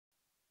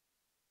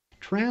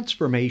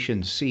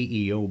Transformation's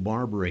CEO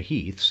Barbara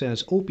Heath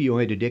says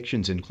opioid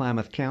addictions in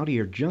Klamath County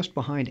are just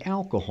behind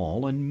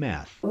alcohol and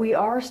meth. We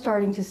are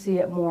starting to see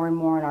it more and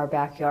more in our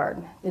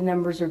backyard. The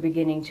numbers are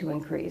beginning to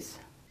increase.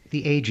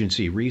 The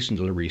agency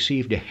recently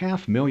received a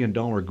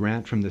 $500,000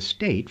 grant from the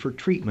state for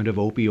treatment of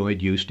opioid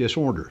use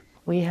disorder.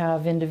 We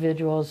have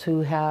individuals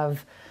who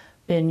have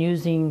been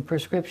using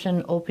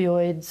prescription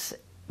opioids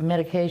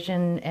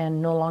medication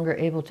and no longer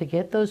able to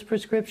get those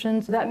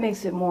prescriptions. That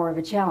makes it more of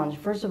a challenge.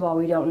 First of all,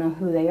 we don't know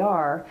who they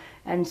are,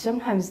 and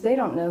sometimes they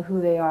don't know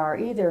who they are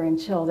either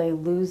until they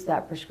lose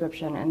that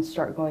prescription and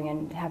start going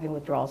and having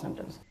withdrawal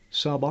symptoms.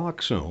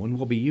 Suboxone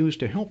will be used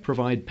to help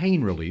provide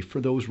pain relief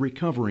for those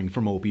recovering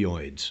from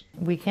opioids.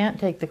 We can't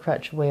take the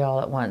crutch away all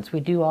at once.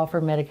 We do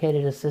offer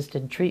medicated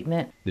assisted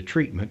treatment. The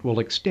treatment will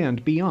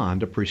extend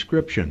beyond a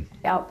prescription.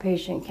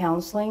 Outpatient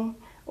counseling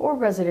or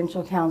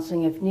residential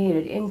counseling if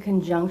needed in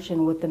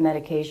conjunction with the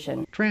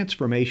medication.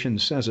 Transformation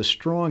says a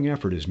strong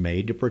effort is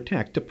made to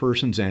protect a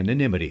person's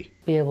anonymity.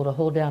 Be able to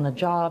hold down a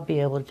job, be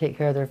able to take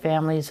care of their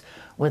families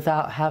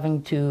without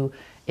having to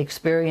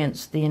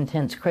experience the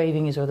intense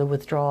cravings or the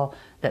withdrawal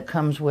that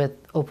comes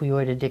with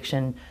opioid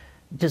addiction,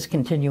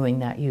 discontinuing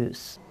that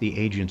use. The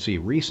agency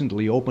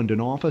recently opened an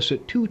office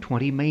at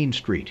 220 Main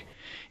Street.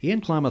 In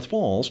Klamath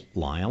Falls,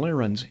 Lyle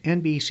Ahrens,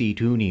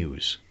 NBC2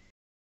 News.